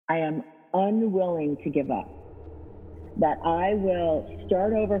I am unwilling to give up, that I will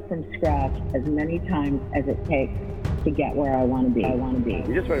start over from scratch as many times as it takes to get where I want to be.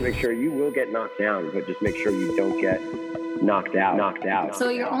 You just want to make sure you will get knocked down, but just make sure you don't get knocked out. So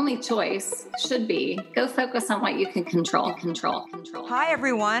your only choice should be go focus on what you can control. Hi,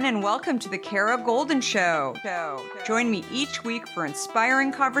 everyone, and welcome to the Kara Golden Show. Join me each week for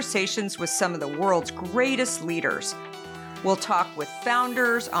inspiring conversations with some of the world's greatest leaders. We'll talk with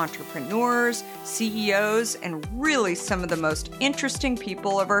founders, entrepreneurs, CEOs, and really some of the most interesting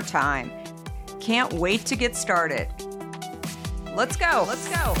people of our time. Can't wait to get started. Let's go.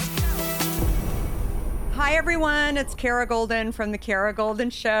 Hi, everyone. It's Kara Golden from The Kara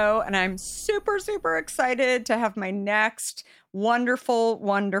Golden Show, and I'm super excited to have my next wonderful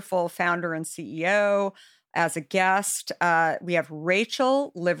founder and CEO as a guest. We have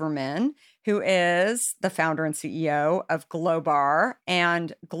Rachel Liverman, who is the founder and CEO of Glowbar.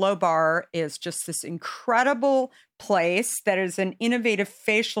 And Glowbar is just this incredible place that is an innovative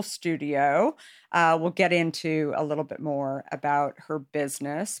facial studio. We'll get into a little bit more about her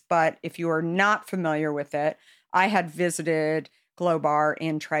business. But if you are not familiar with it, I had visited Glowbar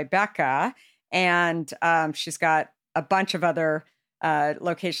in Tribeca, and she's got a bunch of other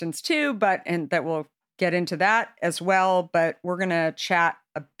locations too, and that we'll get into that as well. But we're going to chat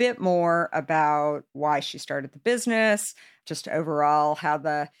a bit more about why she started the business, just overall how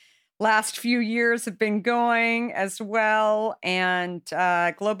the last few years have been going as well. And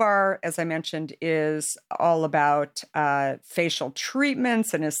Glowbar, as I mentioned, is all about facial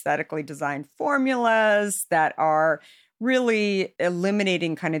treatments and aesthetically designed formulas that are really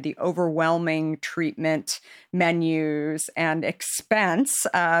eliminating kind of the overwhelming treatment menus and expense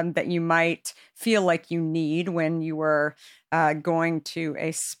that you might feel like you need when you were going to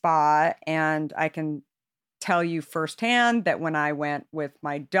a spa. And I can tell you firsthand that when I went with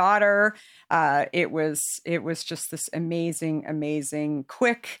my daughter, it was just this amazing,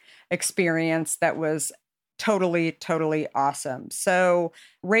 quick experience that was totally awesome. So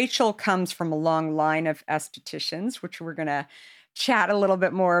Rachel comes from a long line of estheticians, which we're going to chat a little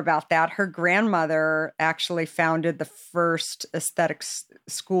bit more about that. Her grandmother actually founded the first esthetician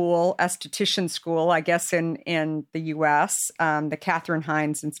school, I guess, in the U.S., the Katherine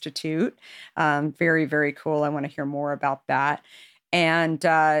Hines Institute. Very cool. I want to hear more about that. And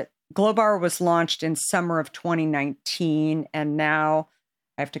Glowbar was launched in summer of 2019, and now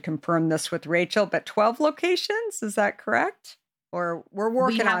I have to confirm this with Rachel, but 12 locations, is that correct? Or we're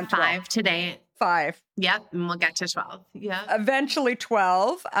working on 12. 5 today. 5. Yep, and we'll get to 12. Yeah. Eventually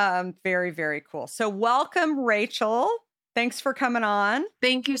 12. Very cool. So welcome, Rachel. Thanks for coming on.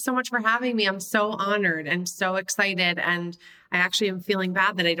 Thank you so much for having me. I'm so honored and so excited. And I actually am feeling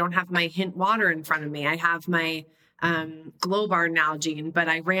bad that I don't have my hint water in front of me. I have my Glowbar Nalgene, but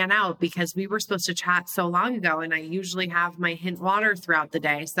I ran out because we were supposed to chat so long ago, and I usually have my hint water throughout the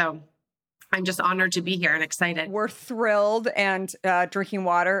day. So I'm just honored to be here and excited. We're thrilled, and drinking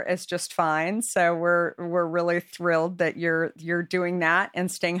water is just fine. So we're really thrilled that you're doing that and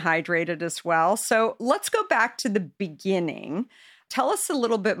staying hydrated as well. So let's go back to the beginning. Tell us a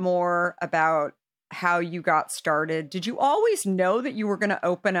little bit more about how you got started. Did you always know that you were going to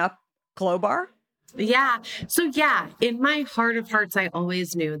open up Glowbar? Yeah. So in my heart of hearts, I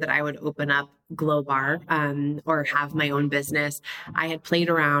always knew that I would open up Glowbar or have my own business. I had played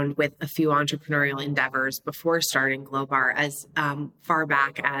around with a few entrepreneurial endeavors before starting Glowbar as far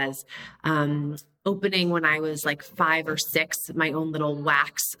back as opening when I was like 5 or 6, my own little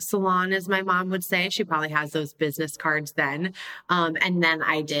wax salon, as my mom would say. She probably has those business cards then. And then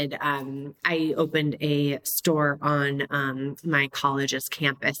I opened a store on my college's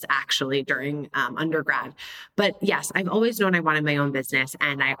campus actually during undergrad. But yes, I've always known I wanted my own business,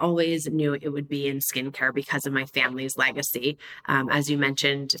 and I always knew it would be in skincare because of my family's legacy. As you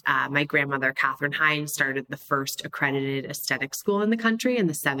mentioned, my grandmother, Katherine Hines, started the first accredited aesthetic school in the country in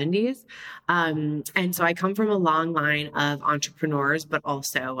the 70s. And so I come from a long line of entrepreneurs, but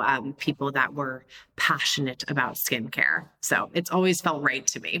also people that were passionate about skincare. So it's always felt right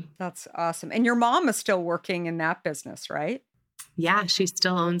to me. That's awesome. And your mom is still working in that business, right? Yeah, she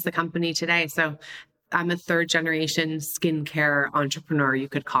still owns the company today. So I'm a 3rd generation skincare entrepreneur, you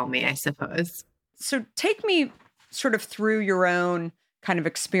could call me, I suppose. So take me sort of through your own kind of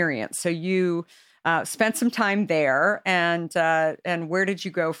experience. So you spent some time there, and where did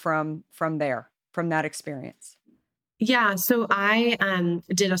you go from there, from that experience? Yeah, so I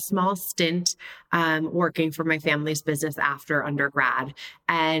did a small stint working for my family's business after undergrad.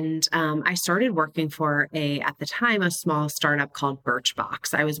 And I started working for at the time, a small startup called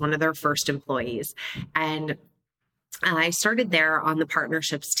Birchbox. I was one of their first employees. And I started there on the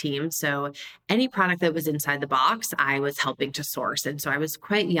partnerships team. So any product that was inside the box, I was helping to source. And so I was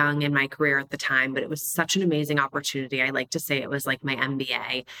quite young in my career at the time, but it was such an amazing opportunity. I like to say it was like my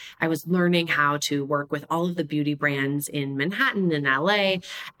MBA. I was learning how to work with all of the beauty brands in Manhattan and LA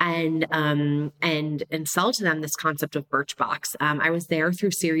and sell to them this concept of Birchbox. I was there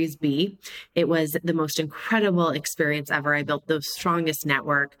through Series B. It was the most incredible experience ever. I built the strongest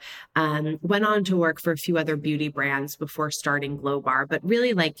network, went on to work for a few other beauty brands before starting Glowbar. But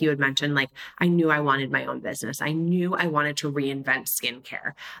really, like you had mentioned, like I knew I wanted my own business. I knew I wanted to reinvent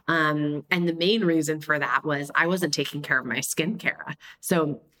skincare. And the main reason for that was I wasn't taking care of my skincare.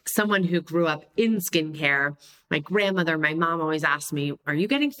 So someone who grew up in skincare, my grandmother, my mom always asked me, are you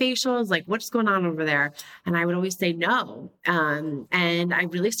getting facials? Like, what's going on over there? And I would always say no. And I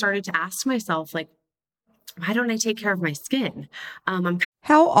really started to ask myself, like, why don't I take care of my skin?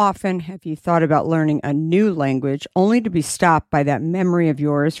 How often have you thought about learning a new language only to be stopped by that memory of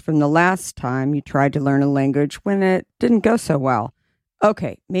yours from the last time you tried to learn a language when it didn't go so well?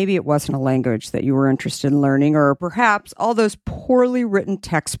 Okay, maybe it wasn't a language that you were interested in learning, or perhaps all those poorly written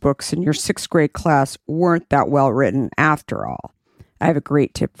textbooks in your 6th grade class weren't that well written after all. I have a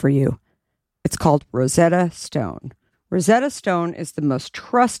great tip for you. It's called Rosetta Stone. Rosetta Stone is the most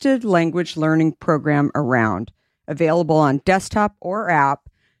trusted language learning program around, available on desktop or app,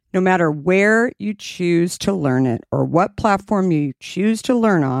 no matter where you choose to learn it or what platform you choose to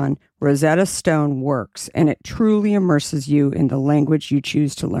learn on. Rosetta Stone works, and it truly immerses you in the language you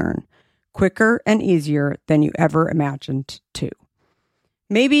choose to learn, quicker and easier than you ever imagined to.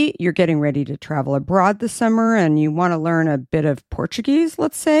 Maybe you're getting ready to travel abroad this summer and you want to learn a bit of Portuguese,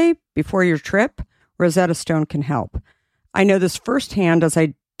 let's say, before your trip. Rosetta Stone can help. I know this firsthand as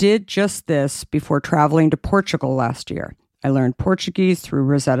I did just this before traveling to Portugal last year. I learned Portuguese through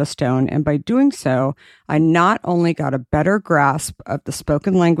Rosetta Stone, and by doing so, I not only got a better grasp of the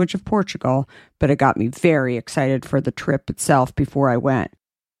spoken language of Portugal, but it got me very excited for the trip itself before I went.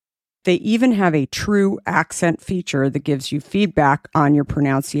 They even have a true accent feature that gives you feedback on your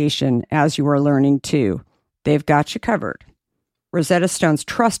pronunciation as you are learning too. They've got you covered. Rosetta Stone's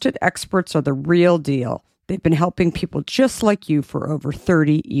trusted experts are the real deal. They've been helping people just like you for over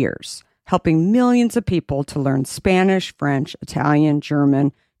 30 years, helping millions of people to learn Spanish, French, Italian,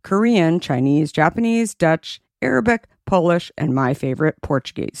 German, Korean, Chinese, Japanese, Dutch, Arabic, Polish, and my favorite,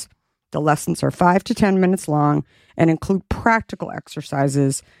 Portuguese. The lessons are 5 to 10 minutes long and include practical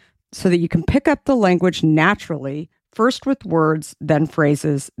exercises so that you can pick up the language naturally, first with words, then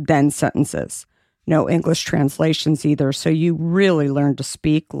phrases, then sentences. No English translations either, so you really learn to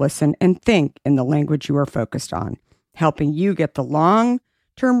speak, listen, and think in the language you are focused on, helping you get the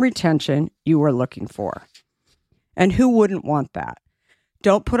long-term retention you are looking for. And who wouldn't want that?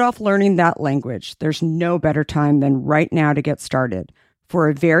 Don't put off learning that language. There's no better time than right now to get started. For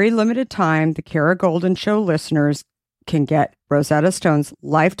a very limited time, the Kara Golden Show listeners can get Rosetta Stone's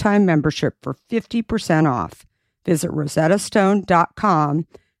lifetime membership for 50% off. Visit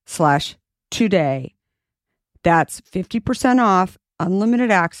rosettastone.com/today. That's 50% off, unlimited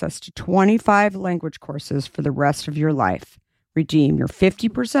access to 25 language courses for the rest of your life. Redeem your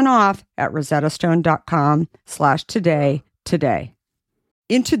 50% off at rosettastone.com/today today.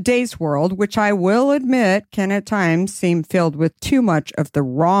 In today's world, which I will admit can at times seem filled with too much of the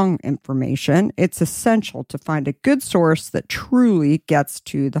wrong information, it's essential to find a good source that truly gets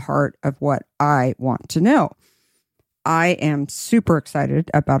to the heart of what I want to know. I am super excited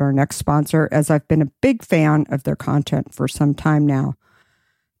about our next sponsor, as I've been a big fan of their content for some time now.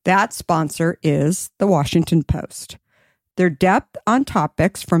 That sponsor is The Washington Post. Their depth on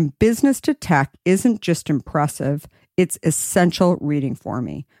topics from business to tech isn't just impressive, it's essential reading for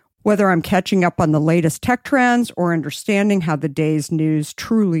me. Whether I'm catching up on the latest tech trends or understanding how the day's news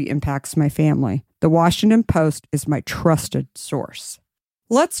truly impacts my family, The Washington Post is my trusted source.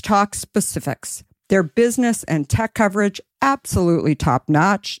 Let's talk specifics. Their business and tech coverage, absolutely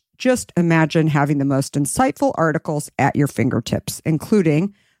top-notch. Just imagine having the most insightful articles at your fingertips,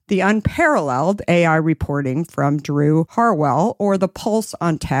 including the unparalleled AI reporting from Drew Harwell or the pulse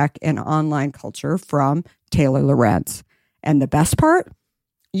on tech and online culture from Taylor Lorenz. And the best part?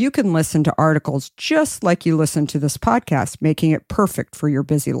 You can listen to articles just like you listen to this podcast, making it perfect for your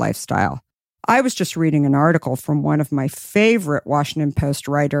busy lifestyle. I was just reading an article from one of my favorite Washington Post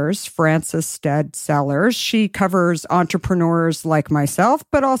writers, Frances Stead Sellers. She covers entrepreneurs like myself,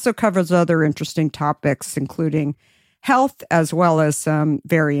 but also covers other interesting topics, including health, as well as some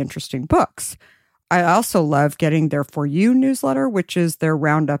very interesting books. I also love getting their For You newsletter, which is their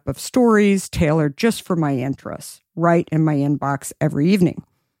roundup of stories tailored just for my interests, right in my inbox every evening.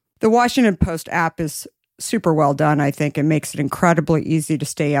 The Washington Post app is super well done, I think. It makes it incredibly easy to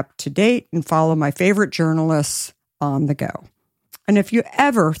stay up to date and follow my favorite journalists on the go. And if you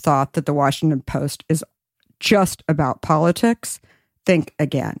ever thought that the Washington Post is just about politics, think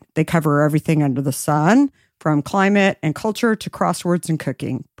again. They cover everything under the sun, from climate and culture to crosswords and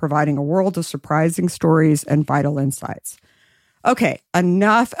cooking, providing a world of surprising stories and vital insights. Okay,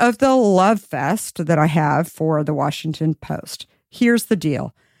 enough of the love fest that I have for the Washington Post. Here's the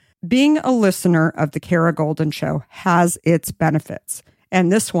deal. Being a listener of the Kara Golden Show has its benefits,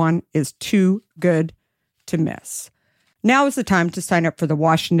 and this one is too good to miss. Now is the time to sign up for the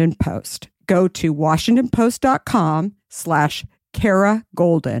Washington Post. Go to washingtonpost.com/Kara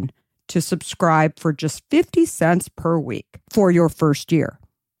Golden to subscribe for just 50 cents per week for your first year.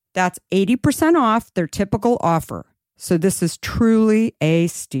 That's 80% off their typical offer. So this is truly a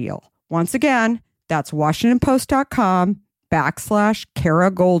steal. Once again, that's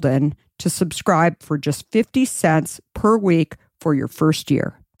washingtonpost.com/Kara Golden to subscribe for just 50 cents per week for your first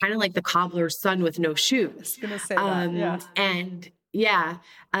year. Kind of like the cobbler's son with no shoes. I was going to say that, yeah.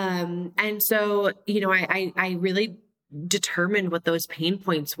 And so, I really determined what those pain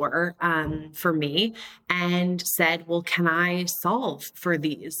points were for me and said, well, can I solve for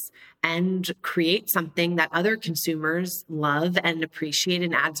these and create something that other consumers love and appreciate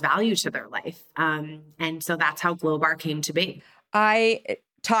and adds value to their life? And so that's how Glowbar came to be. I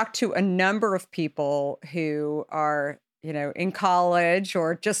talked to a number of people who are, in college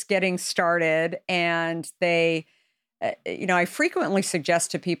or just getting started, and they, I frequently suggest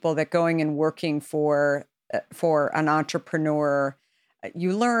to people that going and working for an entrepreneur,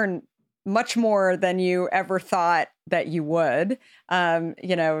 you learn much more than you ever thought that you would, from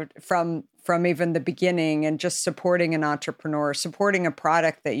even the beginning, and just supporting an entrepreneur, supporting a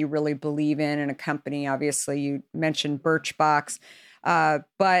product that you really believe in a company. Obviously, you mentioned Birchbox,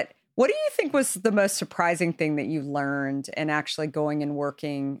 but what do you think was the most surprising thing that you learned in actually going and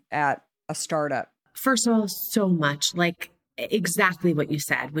working at a startup? First of all, so much, like exactly what you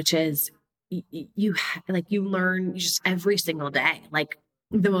said, which is you learn just every single day, like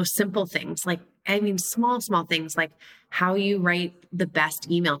the most simple things, small things, like how you write the best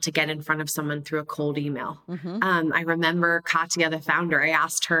email to get in front of someone through a cold email. Mm-hmm. I remember Katya, the founder, I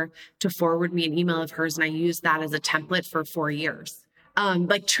asked her to forward me an email of hers, and I used that as a template for 4 years.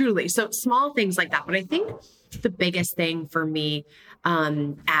 Truly. So small things like that. But I think the biggest thing for me,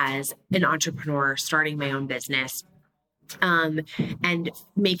 as an entrepreneur starting my own business, and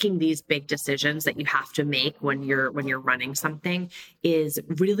making these big decisions that you have to make when you're running something, is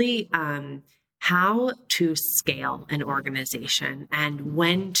really, how to scale an organization and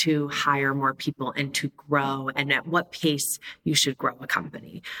when to hire more people and to grow, and at what pace you should grow a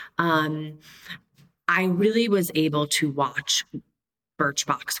company. I really was able to watch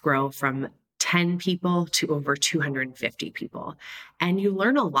Birchbox grow from 10 people to over 250 people. And you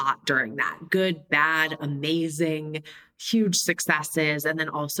learn a lot during that. Good, bad, amazing, huge successes, and then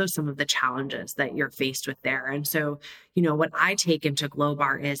also some of the challenges that you're faced with there. And so, what I take into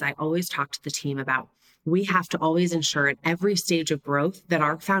Glowbar is I always talk to the team about, we have to always ensure at every stage of growth that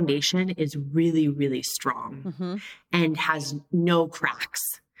our foundation is really, really strong, mm-hmm. and has no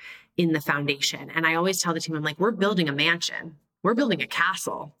cracks in the foundation. And I always tell the team, I'm like, we're building a mansion. We're building a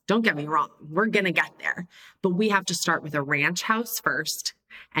castle. Don't get me wrong. We're going to get there. But we have to start with a ranch house first,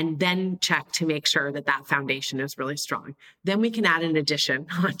 and then check to make sure that that foundation is really strong. Then we can add an addition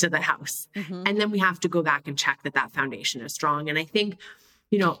onto the house. Mm-hmm. And then we have to go back and check that that foundation is strong. And I think,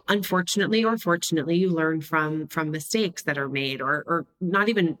 unfortunately or fortunately, you learn from mistakes that are made, or not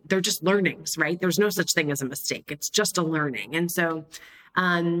even, they're just learnings, right? There's no such thing as a mistake. It's just a learning. And so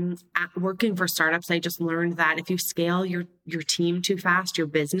working for startups, I just learned that if you scale your team too fast, your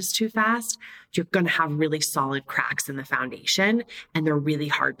business too fast, you're going to have really solid cracks in the foundation, and they're really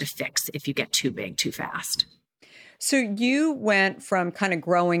hard to fix if you get too big too fast. So you went from kind of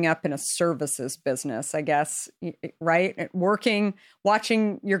growing up in a services business, I guess, right? Watching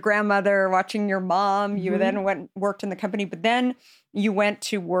your grandmother, watching your mom. You mm-hmm. then worked in the company, but then you went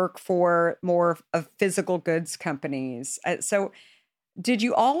to work for more of physical goods companies. So did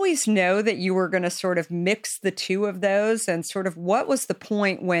you always know that you were going to sort of mix the two of those? And sort of what was the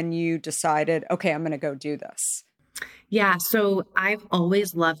point when you decided, okay, I'm going to go do this? Yeah. So I've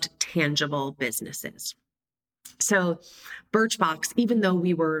always loved tangible businesses. So Birchbox, even though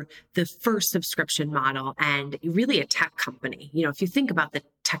we were the first subscription model and really a tech company, if you think about the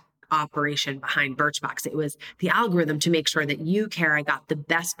operation behind Birchbox. It was the algorithm to make sure that you, Kara, got the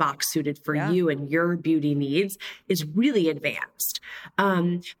best box suited for you and your beauty needs is really advanced.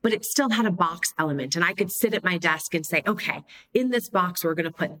 But it still had a box element. And I could sit at my desk and say, okay, in this box, we're going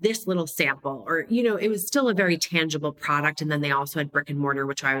to put this little sample, or, you know, it was still a very tangible product. And then they also had brick and mortar,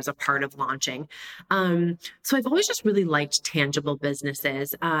 which I was a part of launching. So I've always just really liked tangible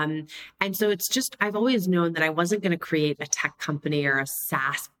businesses. And so it's just, I've always known that I wasn't going to create a tech company or a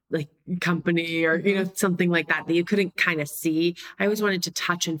SaaS like company or, you know, something like that you couldn't kind of see. I always wanted to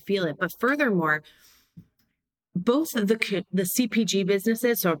touch and feel it. But furthermore, both of the CPG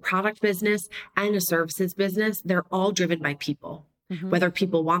businesses, so a product business and a services business, they're all driven by people, whether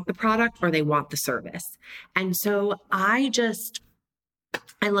people want the product or they want the service. And so I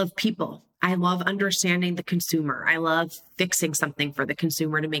love people. I love understanding the consumer. I love fixing something for the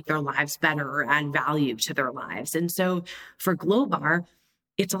consumer to make their lives better or add value to their lives. And so for Glowbar,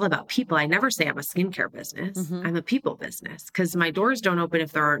 it's all about people. I never say I'm a skincare business. I'm a people business because my doors don't open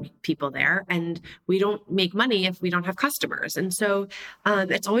if there aren't people there, and we don't make money if we don't have customers. And so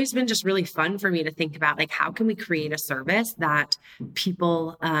it's always been just really fun for me to think about, like, how can we create a service that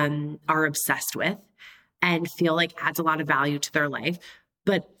people are obsessed with and feel like adds a lot of value to their life,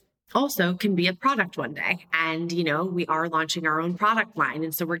 but also can be a product one day. And, you know, we are launching our own product line.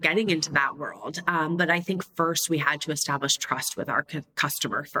 And so we're getting into that world. But I think first we had to establish trust with our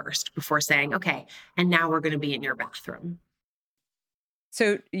customer first before saying, okay, and now we're going to be in your bathroom.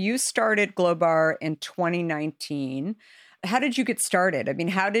 So you started Glowbar in 2019. How did you get started? I mean,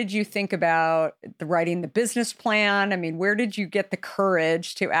 how did you think about writing the business plan? I mean, where did you get the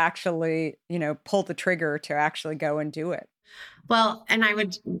courage to actually, you know, pull the trigger to actually go and do it? Well, and I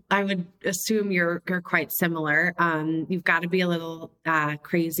would assume you're quite similar. You've got to be a little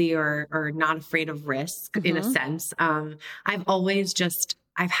crazy or not afraid of risk in a sense. I've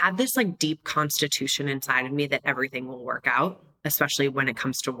had this like deep constitution inside of me that everything will work out, especially when it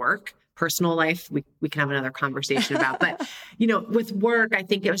comes to work. Personal life, we can have another conversation about. But, you know, with work, I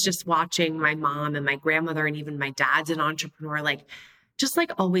think it was just watching my mom and my grandmother and even my dad's an entrepreneur, just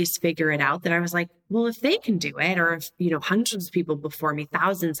always figure it out, that I was like, well, if they can do it, or if, you know, hundreds of people before me,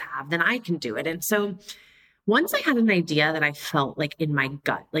 thousands have, then I can do it. And so once I had an idea that I felt like in my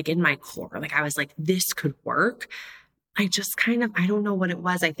gut, like in my core, like I was like, this could work, I just I don't know what it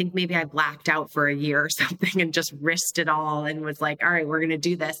was. I think maybe I blacked out for a year or something and just risked it all and was like, all right, we're going to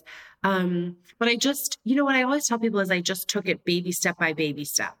do this. But I just, you know, what I always tell people is I just took it baby step by baby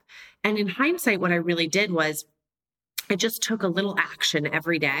step. And in hindsight, what I really did was I just took a little action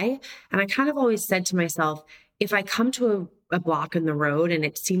every day. And I kind of always said to myself, if I come to a block in the road and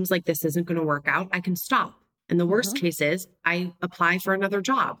it seems like this isn't going to work out, I can stop. And the worst case is I apply for another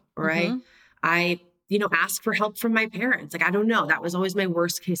job, or I, you know, ask for help from my parents. Like, I don't know. That was always my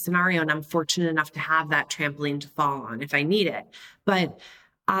worst case scenario. And I'm fortunate enough to have that trampoline to fall on if I need it. But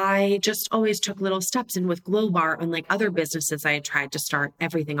I just always took little steps. And with Glowbar, unlike other businesses I had tried to start,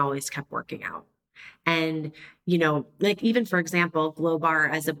 everything always kept working out. And, you know, like even for example,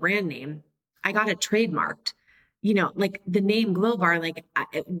 Glowbar as a brand name, I got it trademarked. You know, like the name Glowbar, like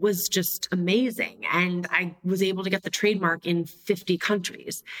it was just amazing. And I was able to get the trademark in 50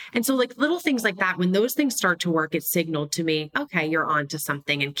 countries. And so like little things like that, when those things start to work, it signaled to me, okay, you're on to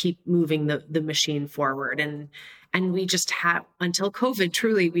something, and keep moving the machine forward. And we just have, until COVID,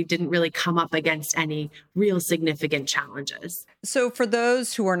 truly, we didn't really come up against any real significant challenges. So for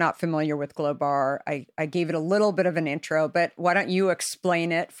those who are not familiar with Glowbar, I gave it a little bit of an intro, but why don't you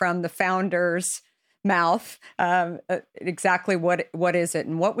explain it from the founder's mouth? Exactly what is it,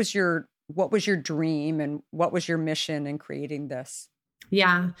 and what was your dream, and what was your mission in creating this?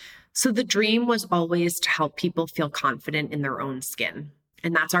 Yeah. So the dream was always to help people feel confident in their own skin.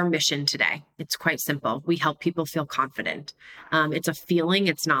 And that's our mission today. It's quite simple. We help people feel confident. It's a feeling.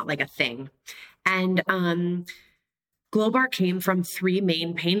 It's not like a thing. And Glowbar came from three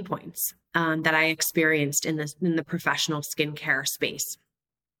main pain points that I experienced in the professional skincare space,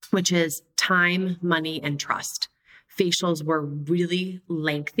 which is time, money, and trust. Facials were really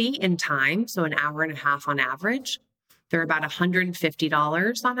lengthy in time, so an hour and a half on average. They're about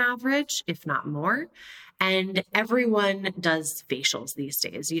 $150 on average, if not more. And everyone does facials these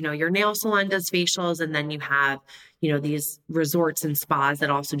days. You know, your nail salon does facials, and then you have, you know, these resorts and spas that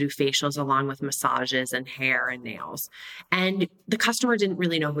also do facials along with massages and hair and nails. And the customer didn't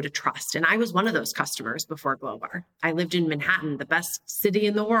really know who to trust. And I was one of those customers before Glowbar. I lived in Manhattan, the best city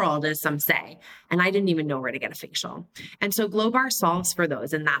in the world, as some say, and I didn't even know where to get a facial. And so Glowbar solves for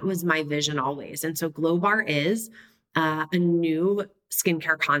those. And that was my vision always. And so Glowbar is a new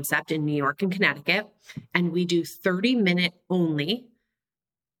skincare concept in New York and Connecticut. And we do 30-minute only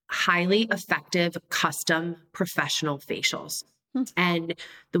highly effective, custom, professional facials. And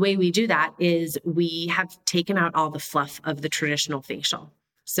the way we do that is we have taken out all the fluff of the traditional facial.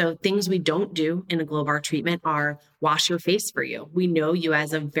 So things we don't do in a Glowbar treatment are wash your face for you. We know you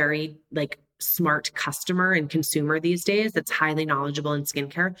as a very smart customer and consumer these days that's highly knowledgeable in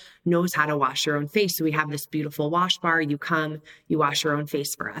skincare, knows how to wash your own face. So we have this beautiful wash bar. You come, you wash your own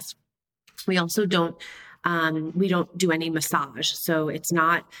face for us. We also don't do any massage. So it's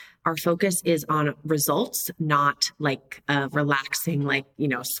not, our focus is on results, not like a relaxing,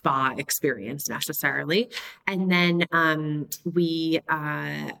 spa experience necessarily. And then we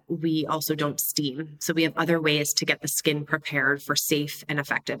also don't steam. So we have other ways to get the skin prepared for safe and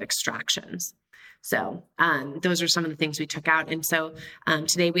effective extractions. So those are some of the things we took out. And so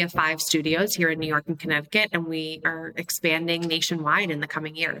today we have 5 studios here in New York and Connecticut, and we are expanding nationwide in the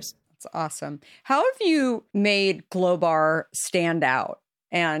coming years. That's awesome. How have you made Glowbar stand out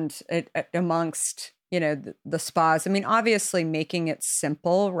and amongst, the spas? I mean, obviously making it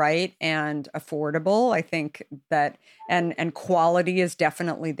simple, right? And affordable. I think that, and quality is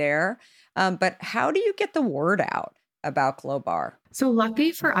definitely there. But how do you get the word out about Glowbar? So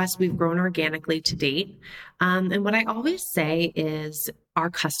lucky for us, we've grown organically to date. And what I always say is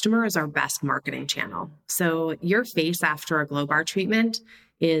our customer is our best marketing channel. So your face after a Glowbar treatment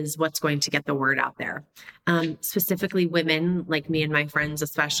is what's going to get the word out there. Specifically women like me and my friends,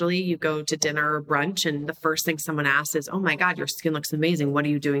 especially, you go to dinner or brunch and the first thing someone asks is, oh my God, your skin looks amazing. What are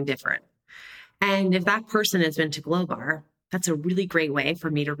you doing different? And if that person has been to Glowbar, that's a really great way for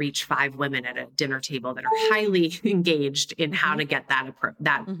me to reach 5 women at a dinner table that are highly engaged in how to get that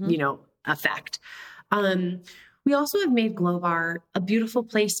effect. We also have made Glowbar a beautiful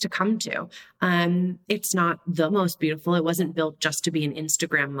place to come to. It's not the most beautiful. It wasn't built just to be an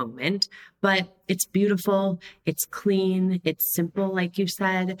Instagram moment, but it's beautiful. It's clean. It's simple, like you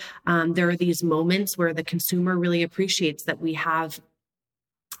said. There are these moments where the consumer really appreciates that we have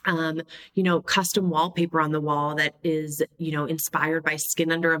custom wallpaper on the wall that is, inspired by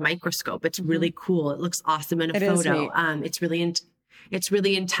skin under a microscope. It's really cool. It looks awesome in a photo. It's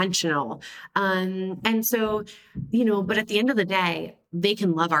really intentional. And so, but at the end of the day, they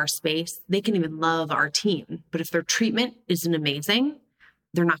can love our space. They can even love our team. But if their treatment isn't amazing,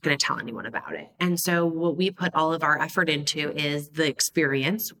 they're not going to tell anyone about it. And so what we put all of our effort into is the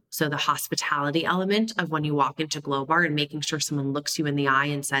experience. So the hospitality element of when you walk into Glowbar and making sure someone looks you in the eye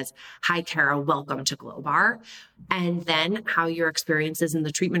and says, hi, Kara, welcome to Glowbar. And then how your experience is in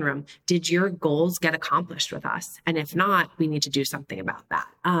the treatment room. Did your goals get accomplished with us? And if not, we need to do something about that.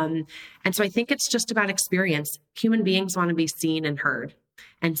 And so I think it's just about experience. Human beings want to be seen and heard.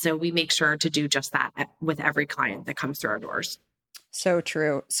 And so we make sure to do just that with every client that comes through our doors. So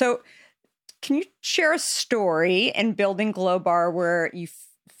true. So can you share a story in building Glowbar where you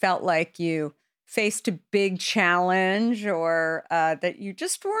felt like you faced a big challenge or that you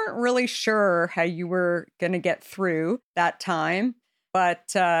just weren't really sure how you were going to get through that time,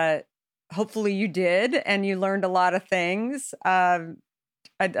 but hopefully you did and you learned a lot of things. I'd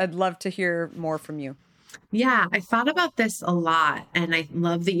love to hear more from you. Yeah, I thought about this a lot, and I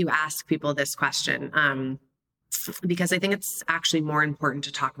love that you ask people this question. Because I think it's actually more important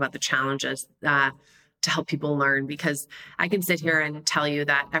to talk about the challenges to help people learn, because I can sit here and tell you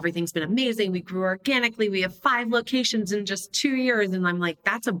that everything's been amazing. We grew organically. We have 5 locations in just 2 years. And I'm like,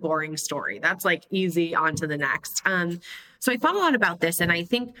 that's a boring story. That's like easy, on to the next. So I thought a lot about this, and I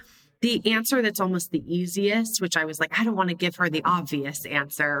think the answer that's almost the easiest, which I was like, I don't want to give her the obvious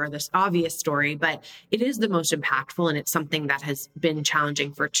answer or this obvious story, but it is the most impactful. And it's something that has been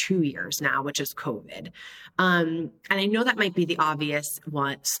challenging for 2 years now, which is COVID. And I know that might be the obvious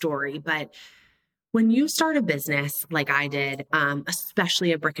story, but when you start a business like I did,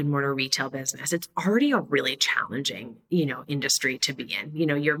 especially a brick and mortar retail business, it's already a really challenging, industry to be in.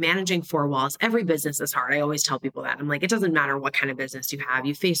 You're managing 4 walls. Every business is hard. I always tell people that. I'm like, it doesn't matter what kind of business you have.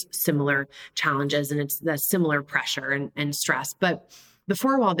 You face similar challenges and it's the similar pressure and stress. But the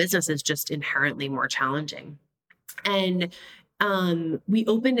 4-wall business is just inherently more challenging. And we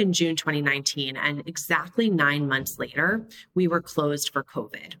opened in June 2019, and exactly 9 months later, we were closed for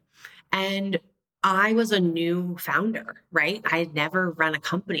COVID. And I was a new founder, right? I had never run a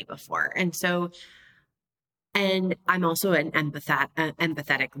company before. And I'm also an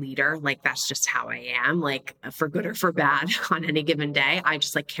empathetic leader. Like, that's just how I am, like, for good or for bad on any given day. I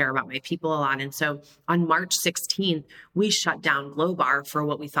just care about my people a lot. And so on March 16th, we shut down Glowbar for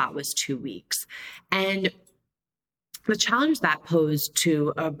what we thought was 2 weeks. And the challenge that posed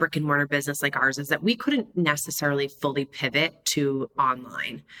to a brick and mortar business like ours is that we couldn't necessarily fully pivot to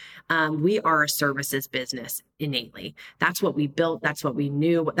online. We are a services business innately. That's what we built. That's what we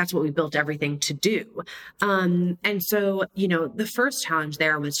knew. That's what we built everything to do. And so, the first challenge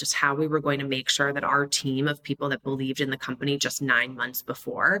there was just how we were going to make sure that our team of people that believed in the company just 9 months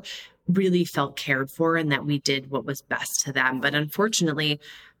before really felt cared for and that we did what was best to them. But unfortunately,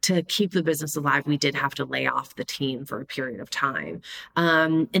 to keep the business alive, we did have to lay off the team for a period of time.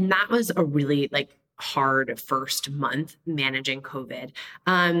 And that was a really hard first month managing COVID.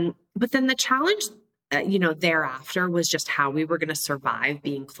 But then the challenge, thereafter was just how we were going to survive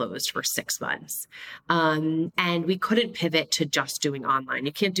being closed for 6 months. And we couldn't pivot to just doing online.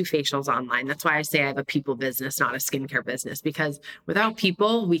 You can't do facials online. That's why I say I have a people business, not a skincare business, because without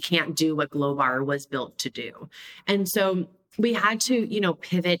people, we can't do what Glowbar was built to do. And so we had to,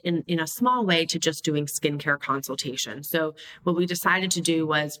 pivot in a small way to just doing skincare consultations. So what we decided to do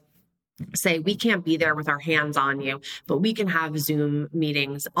was say, we can't be there with our hands on you, but we can have Zoom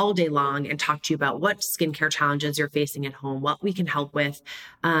meetings all day long and talk to you about what skincare challenges you're facing at home, what we can help with.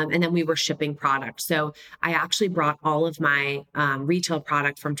 And then we were shipping product. So I actually brought all of my retail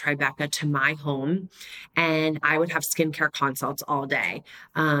product from Tribeca to my home, and I would have skincare consults all day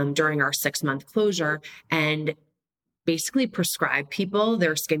during our 6-month closure, and basically prescribe people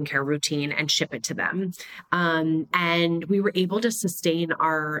their skincare routine and ship it to them. And we were able to sustain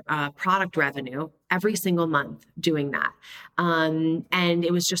our product revenue every single month doing that. And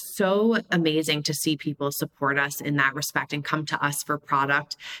it was just so amazing to see people support us in that respect and come to us for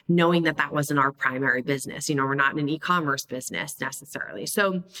product, knowing that that wasn't our primary business. We're not an e-commerce business necessarily.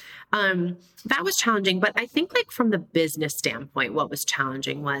 So that was challenging. But I think from the business standpoint, what was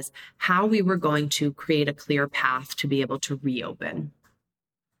challenging was how we were going to create a clear path to be able to reopen.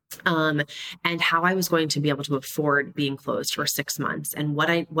 And how I was going to be able to afford being closed for 6 months, and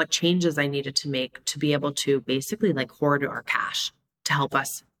what changes I needed to make to be able to basically hoard our cash to help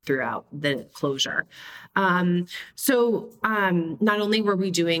us throughout the closure. So not only were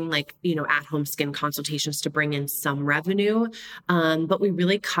we doing at-home skin consultations to bring in some revenue, but we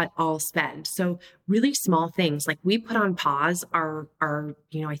really cut all spend. So really small things, we put on pause our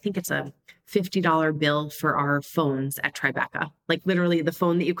I think it's a $50 bill for our phones at Tribeca, literally the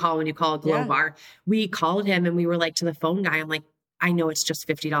phone that you call when you call a Glowbar. Yeah. We called him and we were to the phone guy, I'm like, I know it's just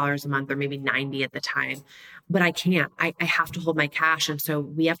 $50 a month or maybe $90 at the time, but I can't, I have to hold my cash. And so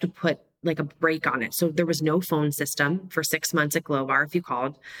we have to put a break on it. So there was no phone system for 6 months at Glowbar if you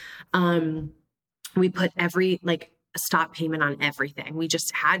called. We put every stop payment on everything. We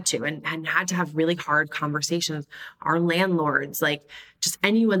just had to, and had to have really hard conversations. Our landlords, just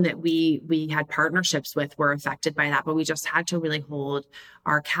anyone that we had partnerships with were affected by that, but we just had to really hold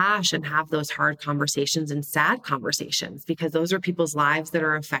our cash and have those hard conversations and sad conversations, because those are people's lives that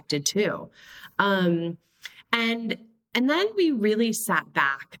are affected too. And then we really sat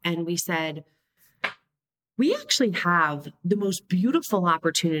back and we said, we actually have the most beautiful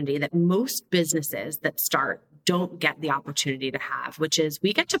opportunity that most businesses that start don't get the opportunity to have, which is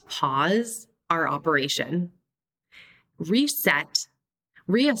we get to pause our operation, reset,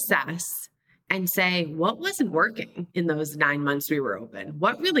 reassess, and say, what wasn't working in those 9 months we were open?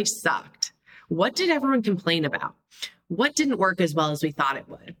 What really sucked? What did everyone complain about? What didn't work as well as we thought it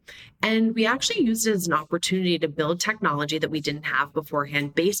would? And we actually used it as an opportunity to build technology that we didn't have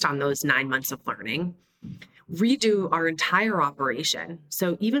beforehand based on those 9 months of learning, redo our entire operation.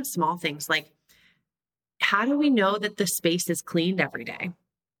 So even small things how do we know that the space is cleaned every day?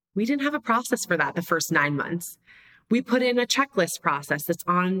 We didn't have a process for that the first 9 months. We put in a checklist process that's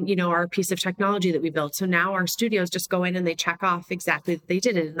on, our piece of technology that we built. So now our studios just go in and they check off exactly that they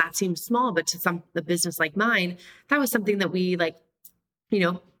did it. And that seems small, but to the business like mine, that was something that we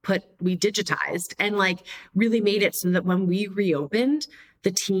we digitized and really made it so that when we reopened,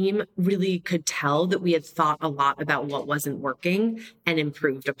 the team really could tell that we had thought a lot about what wasn't working and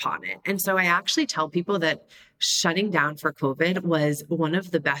improved upon it. And so I actually tell people that shutting down for COVID was one of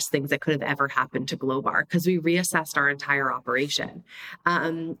the best things that could have ever happened to Glowbar, because we reassessed our entire operation.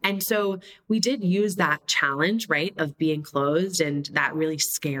 And so we did use that challenge, right, of being closed and that really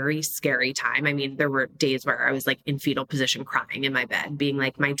scary, scary time. I mean, there were days where I was in fetal position crying in my bed, being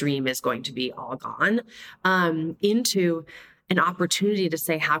my dream is going to be all gone, into an opportunity to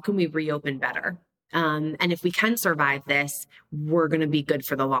say, how can we reopen better? And if we can survive this, we're going to be good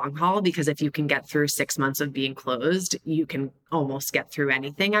for the long haul, because if you can get through 6 months of being closed, you can almost get through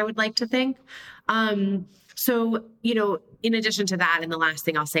anything, I would like to think. So, in addition to that, and the last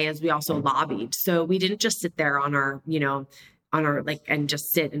thing I'll say is we also lobbied. So we didn't just sit there on our, on our and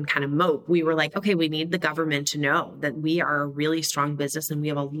just sit and kind of mope. We were like, okay, we need the government to know that we are a really strong business and we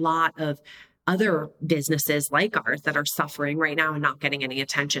have a lot of other businesses like ours that are suffering right now and not getting any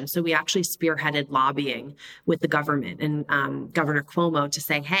attention. So we actually spearheaded lobbying with the government and Governor Cuomo to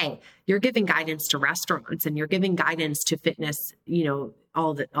say, hey, you're giving guidance to restaurants and you're giving guidance to fitness,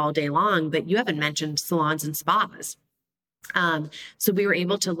 all day long, but you haven't mentioned salons and spas. So we were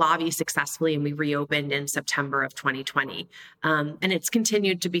able to lobby successfully and we reopened in September of 2020. And it's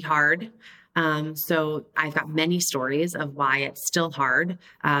continued to be hard. So I've got many stories of why it's still hard.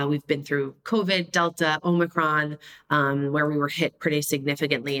 We've been through COVID, Delta, Omicron, where we were hit pretty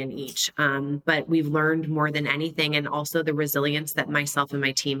significantly in each. But we've learned more than anything. And also the resilience that myself and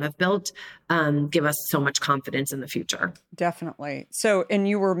my team have built, give us so much confidence in the future. Definitely. So, and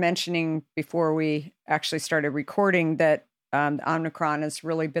you were mentioning before we actually started recording that Omicron has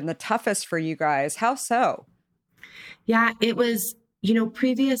really been the toughest for you guys. How so? Yeah, it was,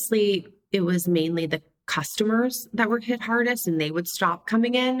 previously it was mainly the customers that were hit hardest and they would stop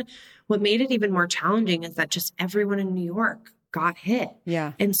coming in. What made it even more challenging is that just everyone in New York got hit.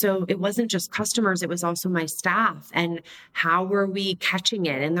 Yeah. And so it wasn't just customers, it was also my staff and how were we catching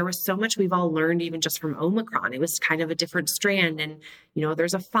it? And there was so much we've all learned even just from Omicron. It was kind of a different strand and,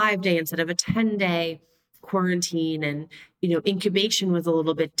 there's a 5-day instead of a 10-day quarantine and, incubation was a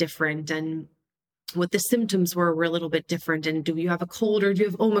little bit different and what the symptoms were a little bit different. And do you have a cold or do you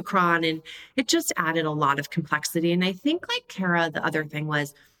have Omicron? And it just added a lot of complexity. And I think like Kara, the other thing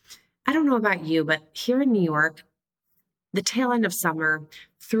was, I don't know about you, but here in New York, the tail end of summer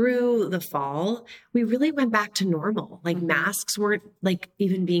through the fall, we really went back to normal. Like masks weren't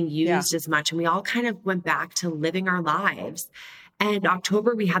even being used as much. And we all kind of went back to living our lives. And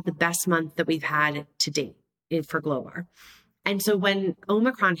October, we had the best month that we've had to date for Glowbar. And so when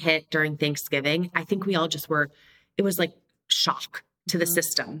Omicron hit during Thanksgiving, I think we all it was like shock to the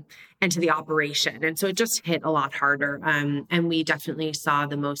system and to the operation. And so it just hit a lot harder. And we definitely saw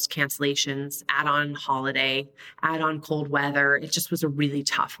the most cancellations, add on holiday, add on cold weather. It just was a really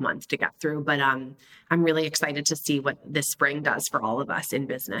tough month to get through. But I'm really excited to see what this spring does for all of us in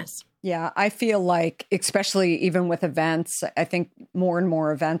business. Yeah, I feel like, especially even with events, I think more and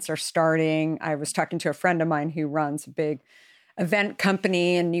more events are starting. I was talking to a friend of mine who runs a big event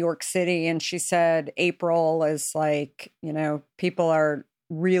company in New York City. And she said April is like, people are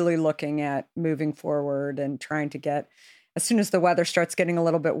really looking at moving forward and trying to get as soon as the weather starts getting a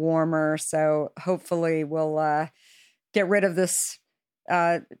little bit warmer. So hopefully we'll get rid of this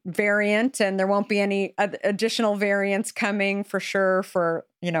variant and there won't be any additional variants coming for sure for,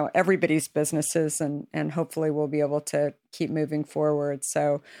 everybody's businesses and hopefully we'll be able to keep moving forward.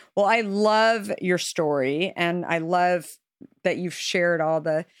 So, well, I love your story and I love that you've shared all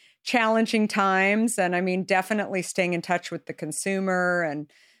the challenging times. And I mean, definitely staying in touch with the consumer and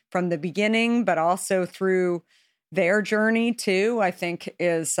from the beginning, but also through their journey too, I think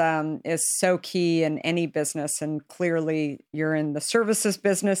is so key in any business. And clearly you're in the services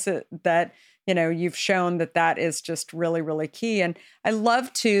business that, you've shown that is just really, really key. And I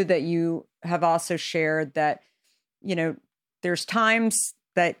love too, that you have also shared that, there's times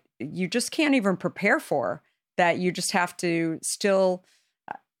that you just can't even prepare for, that you just have to still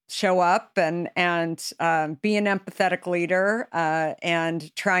show up and be an empathetic leader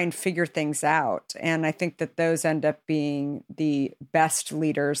and try and figure things out. And I think that those end up being the best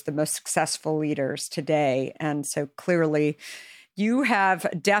leaders, the most successful leaders today. And so clearly you have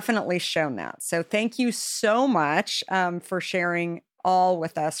definitely shown that. So thank you so much for sharing all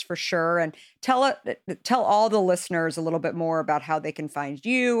with us for sure. And tell all the listeners a little bit more about how they can find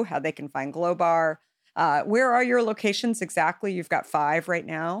you, how they can find Glowbar. Where are your locations exactly? You've got 5 right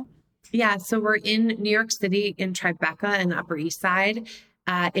now. Yeah. So we're in New York City, in Tribeca and Upper East Side,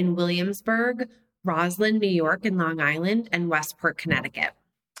 in Williamsburg, Roslyn, New York, and Long Island, and Westport, Connecticut.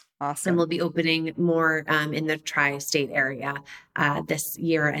 Awesome. And we'll be opening more in the tri-state area this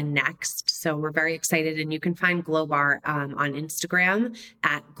year and next. So we're very excited. And you can find Glowbar on Instagram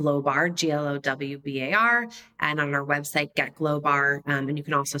at Glowbar, Glowbar, and on our website, Get Glowbar. And you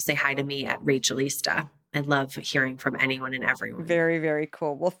can also say hi to me at Rachelista. I love hearing from anyone and everyone. Very, very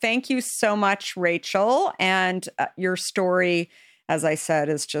cool. Well, thank you so much, Rachel. And your story, as I said,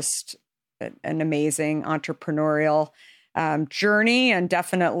 is just an amazing entrepreneurial journey, and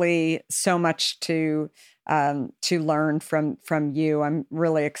definitely so much to learn from you. I'm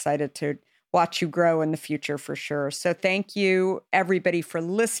really excited to watch you grow in the future for sure. So thank you everybody for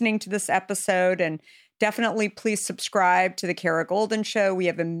listening to this episode, and definitely please subscribe to the Kara Goldin Show. We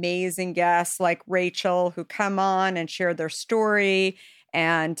have amazing guests like Rachel who come on and share their story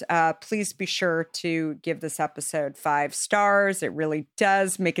And please be sure to give this episode 5 stars. It really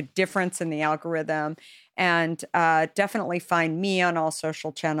does make a difference in the algorithm. And definitely find me on all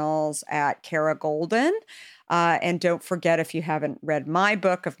social channels at Kara Golden. And don't forget, if you haven't read my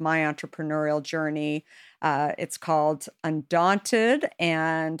book of my entrepreneurial journey, it's called Undaunted.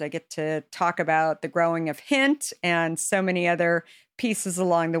 And I get to talk about the growing of Hint and so many other pieces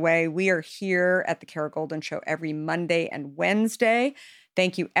along the way. We are here at the Kara Golden Show every Monday and Wednesday.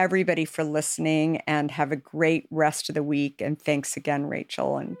 Thank you, everybody, for listening, and have a great rest of the week. And thanks again,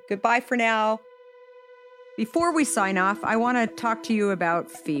 Rachel, and goodbye for now. Before we sign off, I want to talk to you about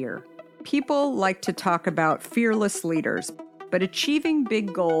fear. People like to talk about fearless leaders, but achieving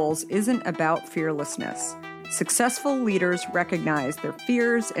big goals isn't about fearlessness. Successful leaders recognize their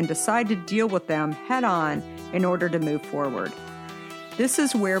fears and decide to deal with them head on in order to move forward. This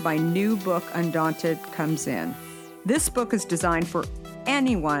is where my new book, Undaunted, comes in. This book is designed for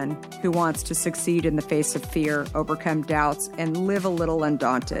anyone who wants to succeed in the face of fear, overcome doubts, and live a little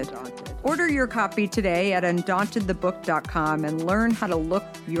undaunted. Order your copy today at undauntedthebook.com and learn how to look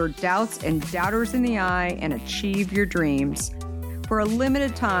your doubts and doubters in the eye and achieve your dreams. For a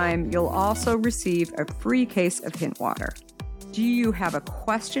limited time, you'll also receive a free case of Hint water. Do you have a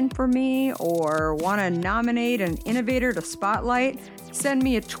question for me or want to nominate an innovator to spotlight? Send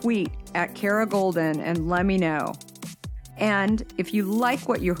me a tweet at Kara Golden and let me know. And if you like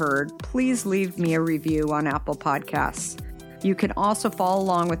what you heard, please leave me a review on Apple Podcasts. You can also follow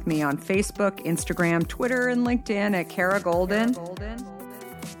along with me on Facebook, Instagram, Twitter, and LinkedIn at Kara Golden.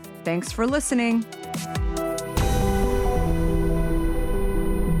 Thanks for listening.